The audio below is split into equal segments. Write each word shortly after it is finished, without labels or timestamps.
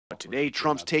Today,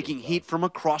 Trump's taking heat from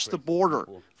across the border.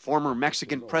 Former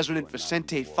Mexican President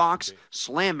Vicente Fox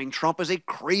slamming Trump as a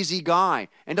crazy guy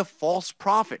and a false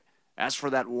prophet. As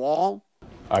for that wall,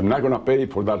 I'm not going to pay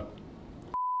for that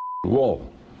wall.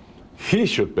 He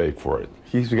should pay for it.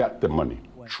 He's got the money.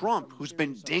 Trump, who's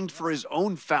been dinged for his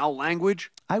own foul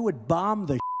language, I would bomb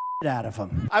the out of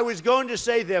them. I was going to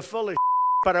say they're full of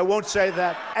but I won't say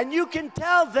that. And you can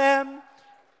tell them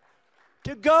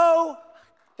to go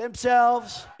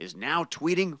themselves. is now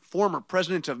tweeting former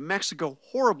president of Mexico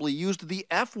horribly used the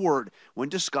F word when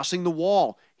discussing the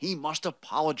wall. He must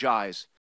apologize.